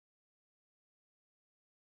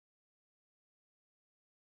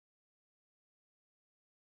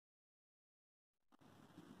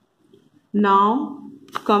Now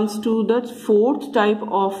comes to the fourth type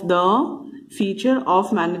of the feature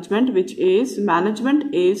of management, which is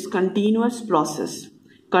management is continuous process.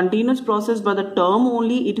 Continuous process, by the term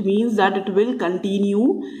only, it means that it will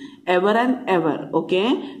continue ever and ever,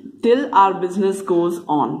 okay, till our business goes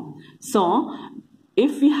on. So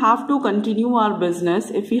if we have to continue our business,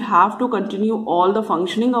 if we have to continue all the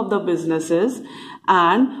functioning of the businesses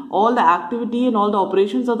and all the activity and all the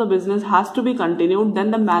operations of the business has to be continued,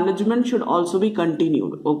 then the management should also be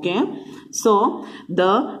continued, okay. So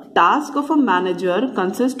the task of a manager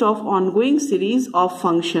consists of ongoing series of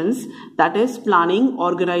functions, that is planning,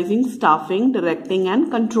 organizing, staffing, directing and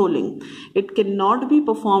controlling. It cannot be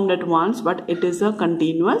performed at once, but it is a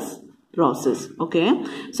continuous process, okay.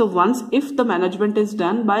 So once if the management is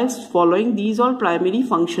done by following these all primary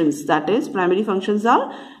functions, that is primary functions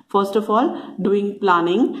are first of all doing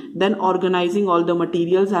planning, then organizing all the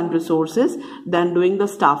materials and resources, then doing the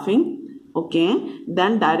staffing, okay,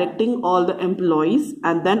 then directing all the employees,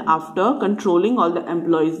 and then after controlling all the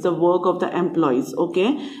employees, the work of the employees,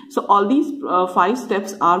 okay. So all these 5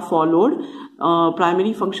 steps are followed.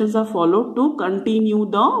 Primary functions are followed to continue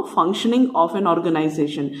the functioning of an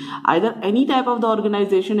organization. Either any type of the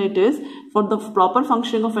organization it is, for the proper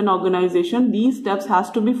functioning of an organization, these steps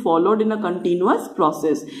has to be followed in a continuous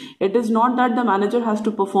process. It is not that the manager has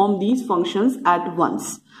to perform these functions at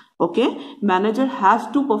once, okay. Manager has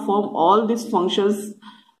to perform all these functions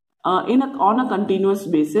on a continuous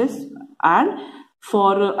basis and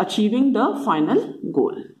for achieving the final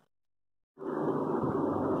goal.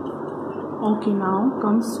 Okay, now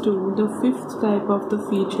comes to the 5th type of the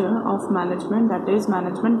feature of management, that is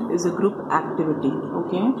management is a group activity,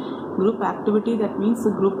 okay. Group activity, that means the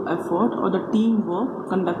group effort or the teamwork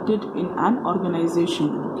conducted in an organization,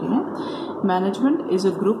 okay. Management is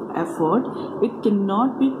a group effort. It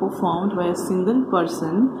cannot be performed by a single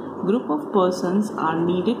person. Group of persons are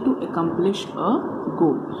needed to accomplish a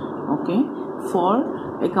goal, okay. For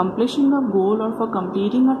accomplishing a goal or for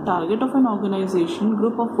completing a target of an organization,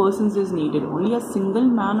 group of persons is needed. Only a single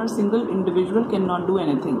man or single individual cannot do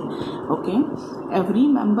anything, okay. Every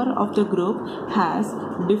member of the group has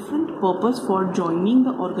different purpose for joining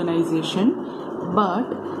the organization, but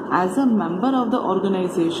as a member of the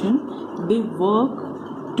organization, they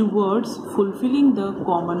work towards fulfilling the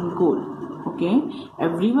common goal, okay.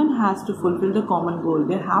 Everyone has to fulfill the common goal.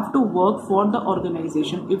 They have to work for the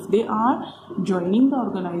organization. If they are joining the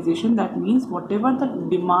organization, that means whatever the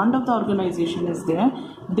demand of the organization is there,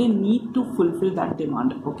 they need to fulfill that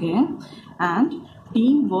demand, okay. And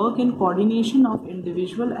teamwork and coordination of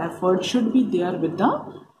individual effort should be there with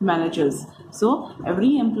the managers. So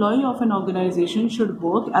every employee of an organization should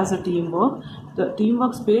work as a teamwork. The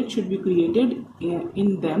teamwork spirit should be created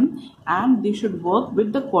in them, and they should work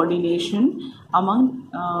with the coordination among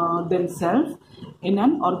themselves in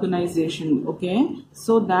an organization, okay.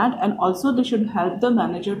 So that, and also they should help the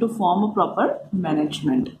manager to form a proper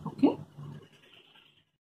management, okay.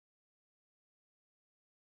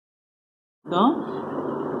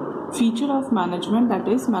 The feature of management, that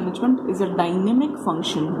is management is a dynamic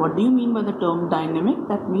function. What do you mean by the term dynamic?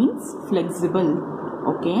 That means flexible,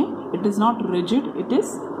 okay. It is not rigid, it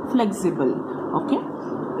is flexible, okay.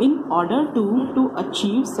 In order to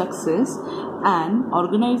achieve success, an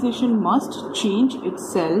organization must change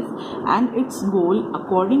itself and its goal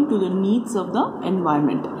according to the needs of the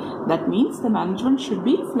environment. That means the management should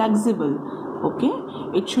be flexible, okay.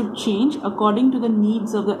 It should change according to the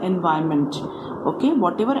needs of the environment, okay.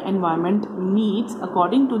 Whatever environment needs,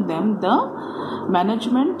 according to them, the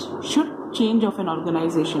management should change of an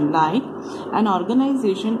organization. Like an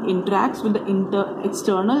organization interacts with the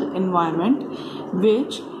external environment,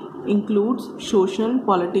 which includes social,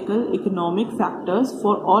 political, economic factors.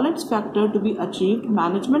 For all its factors to be achieved,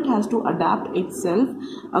 management has to adapt itself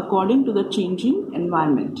according to the changing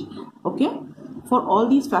environment, okay. For all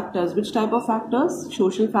these factors, which type of factors?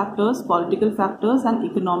 Social factors, political factors and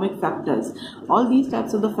economic factors. All these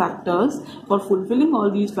types of the factors, for fulfilling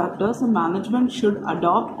all these factors, the management should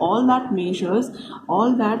adopt all that measures,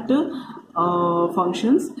 all that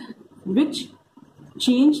functions which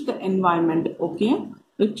change the environment, okay.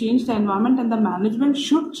 It change the environment, and the management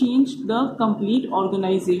should change the complete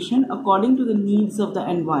organization according to the needs of the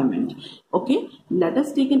environment, okay. Let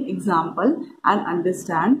us take an example and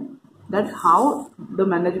understand that how the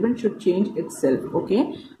management should change itself,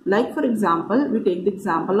 okay. Like for example, we take the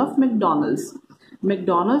example of McDonald's.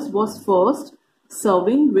 McDonald's was first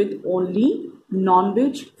serving with only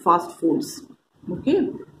non-veg fast foods, okay.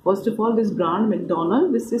 First of all, this brand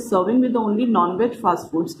McDonald's, this is serving with only non-veg fast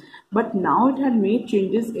foods, but now it had made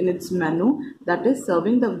changes in its menu, that is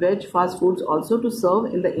serving the veg fast foods also to serve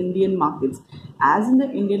in the Indian markets. As in the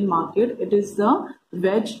Indian market, it is the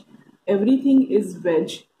veg, everything is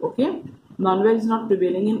veg, okay? Non-veg is not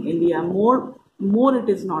prevailing in India. More it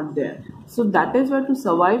is not there. So that is why to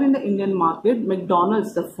survive in the Indian market,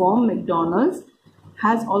 McDonald's, the firm McDonald's,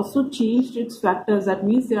 has also changed its factors. That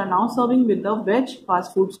means they are now serving with the veg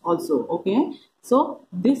fast foods also, okay? So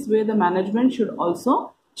this way the management should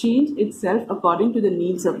also change itself according to the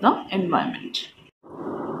needs of the environment.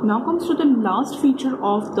 Now comes to the last feature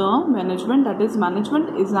of the management, that is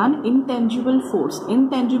management is an intangible force.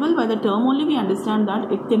 Intangible, by the term only we understand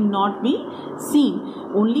that it cannot be seen,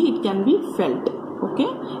 only it can be felt, okay?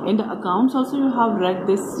 In the accounts also you have read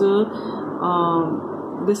this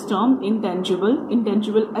this term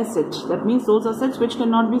intangible assets. That means those assets which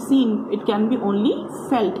cannot be seen, it can be only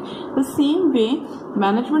felt. The same way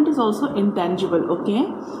management is also intangible, okay?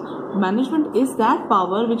 Management is that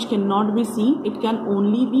power which cannot be seen, it can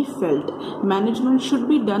only be felt. Management should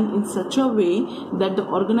be done in such a way that the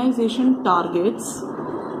organization targets,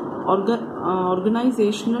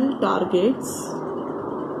 organizational targets,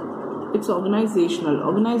 it's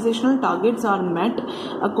organizational targets are met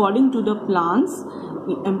according to the plans,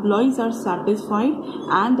 employees are satisfied,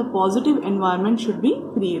 and the positive environment should be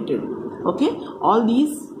created, okay? All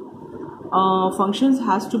these functions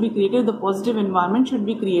has to be created, the positive environment should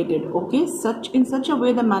be created, okay? In such a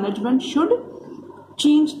way the management should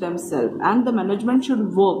change themselves and the management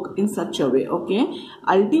should work in such a way, okay?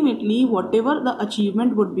 Ultimately, whatever the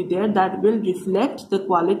achievement would be there, that will reflect the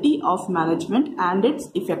quality of management and its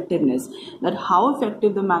effectiveness, that how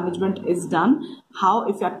effective the management is done, how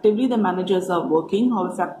effectively the managers are working, how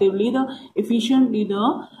efficiently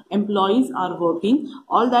the employees are working,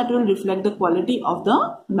 all that will reflect the quality of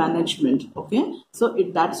the management, okay? So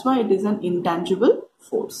that's why it is an intangible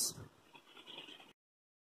force.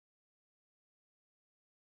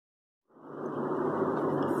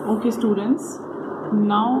 Okay students,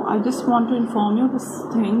 now I just want to inform you this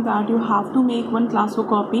thing, that you have to make one classwork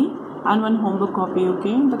copy and one homework copy,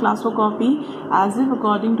 okay? The classwork copy, as if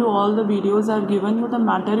according to all the videos I have given you the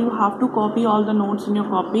matter, you have to copy all the notes in your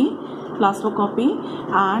classwork copy,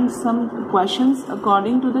 and some questions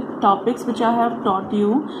according to the topics which I have taught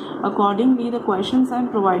you. Accordingly, the questions I am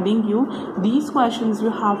providing you, these questions you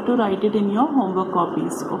have to write it in your homework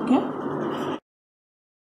copies, okay?